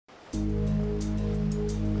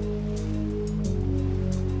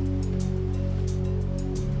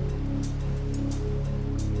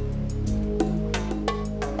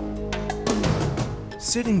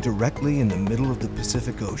Sitting directly in the middle of the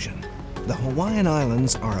Pacific Ocean, the Hawaiian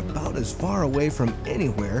Islands are about as far away from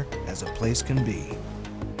anywhere as a place can be.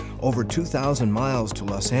 Over 2,000 miles to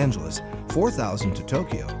Los Angeles, 4,000 to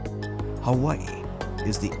Tokyo, Hawaii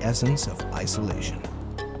is the essence of isolation.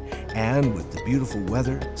 And with the beautiful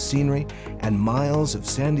weather, scenery, and miles of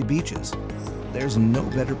sandy beaches, there's no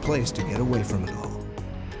better place to get away from it all.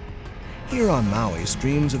 Here on Maui,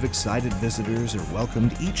 streams of excited visitors are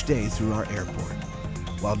welcomed each day through our airport.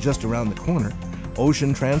 While just around the corner,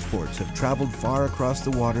 ocean transports have traveled far across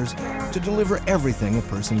the waters to deliver everything a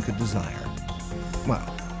person could desire.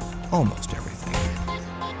 Well, almost everything.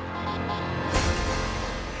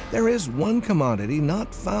 There is one commodity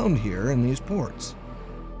not found here in these ports.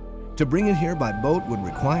 To bring it here by boat would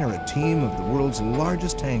require a team of the world's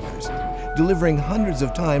largest tankers, delivering hundreds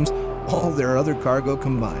of times all their other cargo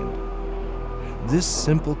combined. This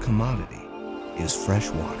simple commodity is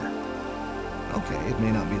fresh water. Okay, it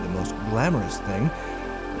may not be the most glamorous thing,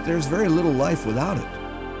 but there's very little life without it.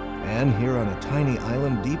 And here on a tiny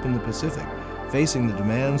island deep in the Pacific, facing the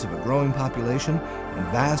demands of a growing population and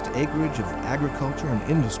vast acreage of agriculture and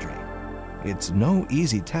industry, it's no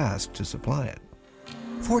easy task to supply it.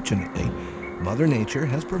 Fortunately, Mother Nature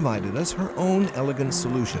has provided us her own elegant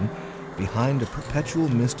solution behind a perpetual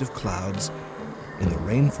mist of clouds in the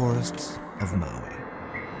rainforests of Maui.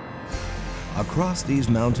 Across these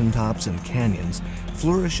mountaintops and canyons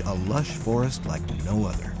flourish a lush forest like no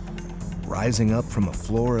other. Rising up from a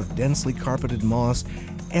floor of densely carpeted moss,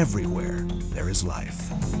 everywhere there is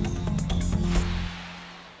life.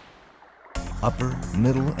 Upper,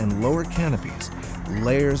 middle, and lower canopies,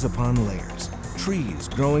 layers upon layers, trees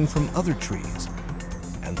growing from other trees,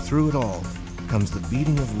 and through it all comes the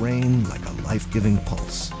beating of rain like a life-giving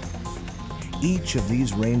pulse. Each of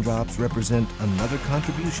these raindrops represent another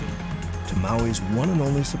contribution to Maui's one and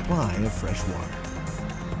only supply of fresh water,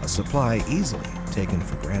 a supply easily taken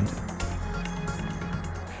for granted.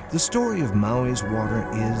 The story of Maui's water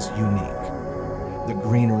is unique. The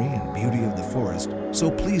greenery and beauty of the forest, so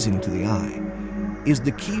pleasing to the eye, is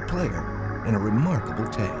the key player in a remarkable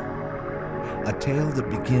tale. A tale that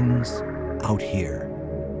begins out here,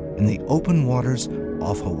 in the open waters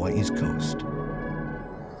off Hawaii's coast.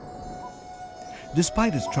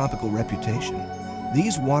 Despite its tropical reputation,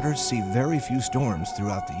 these waters see very few storms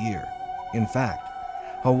throughout the year. In fact,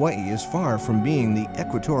 Hawaii is far from being the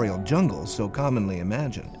equatorial jungle so commonly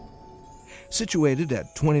imagined. Situated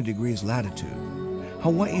at 20 degrees latitude,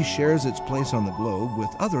 Hawaii shares its place on the globe with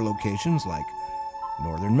other locations like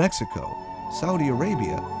northern Mexico, Saudi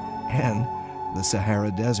Arabia, and the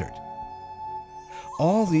Sahara Desert.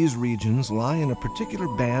 All these regions lie in a particular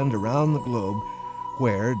band around the globe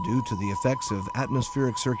where, due to the effects of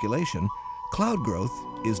atmospheric circulation, cloud growth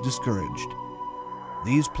is discouraged.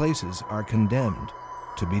 These places are condemned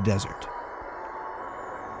to be desert.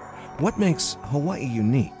 What makes Hawaii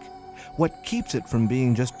unique, what keeps it from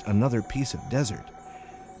being just another piece of desert,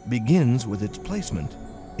 begins with its placement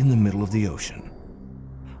in the middle of the ocean.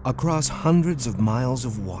 Across hundreds of miles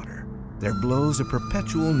of water, there blows a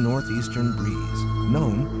perpetual northeastern breeze,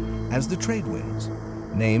 known as the trade winds,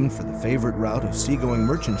 named for the favorite route of seagoing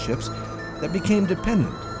merchant ships that became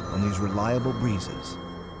dependent on these reliable breezes.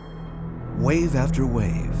 Wave after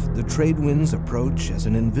wave, the trade winds approach as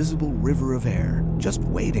an invisible river of air, just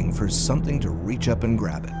waiting for something to reach up and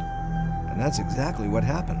grab it. And that's exactly what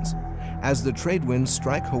happens as the trade winds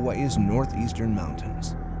strike Hawaii's northeastern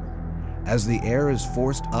mountains. As the air is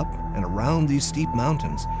forced up and around these steep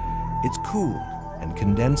mountains, it's cooled and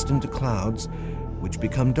condensed into clouds, which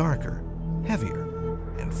become darker, heavier,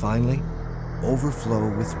 and finally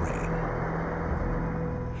overflow with rain.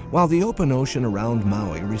 While the open ocean around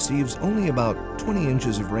Maui receives only about 20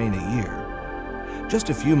 inches of rain a year, just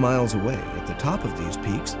a few miles away at the top of these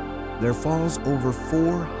peaks, there falls over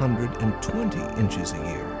 420 inches a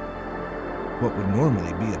year. What would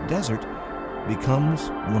normally be a desert becomes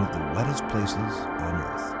one of the wettest places on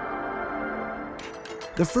Earth.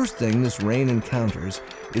 The first thing this rain encounters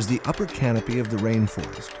is the upper canopy of the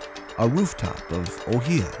rainforest, a rooftop of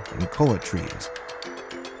ohia and koa trees.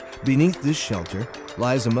 Beneath this shelter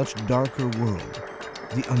lies a much darker world,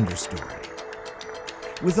 the understory.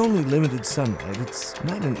 With only limited sunlight, it's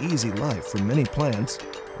not an easy life for many plants,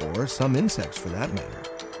 or some insects for that matter.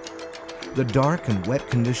 The dark and wet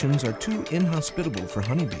conditions are too inhospitable for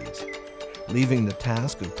honeybees, leaving the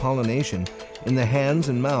task of pollination in the hands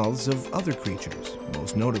and mouths of other creatures,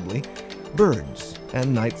 most notably birds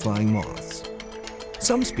and night-flying moths.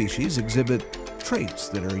 Some species exhibit traits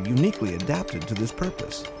that are uniquely adapted to this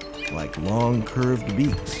purpose, like long curved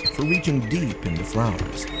beaks for reaching deep into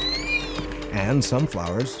flowers. And some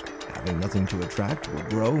flowers having nothing to attract, will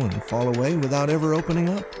grow and fall away without ever opening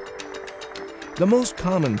up. The most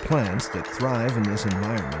common plants that thrive in this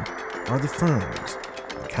environment are the ferns,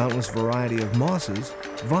 a countless variety of mosses,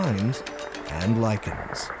 vines, and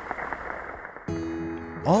lichens.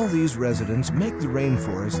 All these residents make the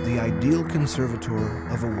rainforest the ideal conservator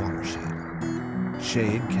of a watershed.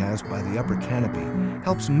 Shade cast by the upper canopy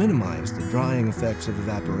helps minimize the drying effects of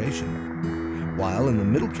evaporation, while in the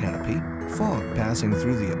middle canopy, fog passing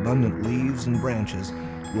through the abundant leaves and branches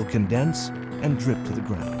will condense and drip to the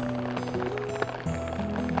ground.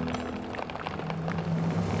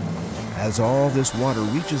 As all this water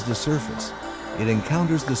reaches the surface, it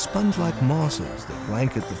encounters the sponge-like mosses that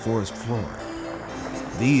blanket the forest floor.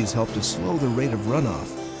 These help to slow the rate of runoff,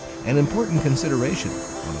 an important consideration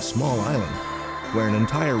on a small island where an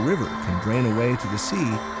entire river can drain away to the sea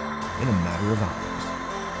in a matter of hours.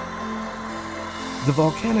 The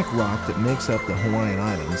volcanic rock that makes up the Hawaiian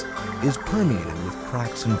Islands is permeated with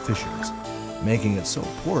cracks and fissures, making it so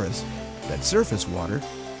porous that surface water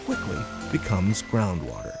quickly becomes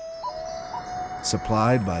groundwater.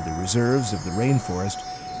 Supplied by the reserves of the rainforest,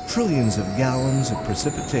 trillions of gallons of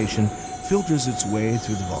precipitation filters its way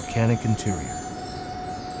through the volcanic interior.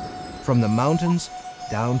 From the mountains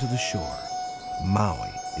down to the shore, Maui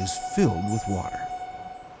is filled with water.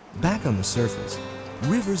 Back on the surface,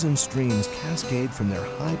 rivers and streams cascade from their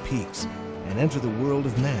high peaks and enter the world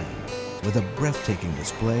of man with a breathtaking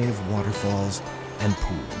display of waterfalls and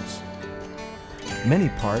pools. Many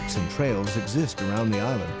parks and trails exist around the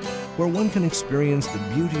island where one can experience the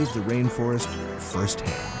beauty of the rainforest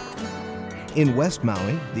firsthand. In West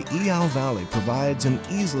Maui, the Iao Valley provides an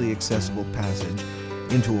easily accessible passage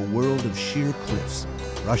into a world of sheer cliffs,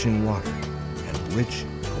 rushing water, and rich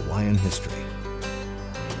Hawaiian history.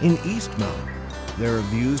 In East Maui, there are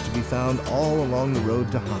views to be found all along the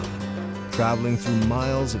road to Hana, traveling through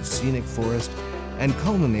miles of scenic forest and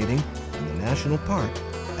culminating in the national park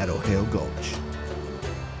at Oheo Gulch.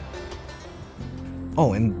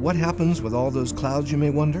 Oh, and what happens with all those clouds, you may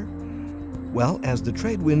wonder? Well, as the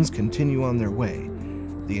trade winds continue on their way,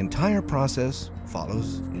 the entire process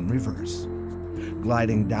follows in reverse.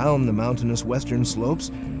 Gliding down the mountainous western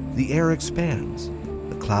slopes, the air expands,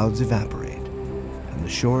 the clouds evaporate, and the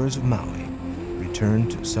shores of Maui return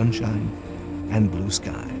to sunshine and blue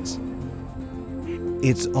skies.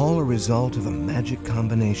 It's all a result of a magic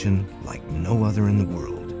combination like no other in the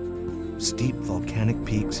world. Steep volcanic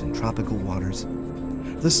peaks and tropical waters,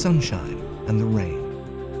 the sunshine and the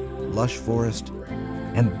rain, lush forest,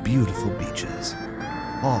 and beautiful beaches.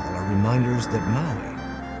 All are reminders that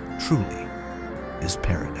Maui truly is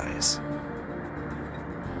paradise.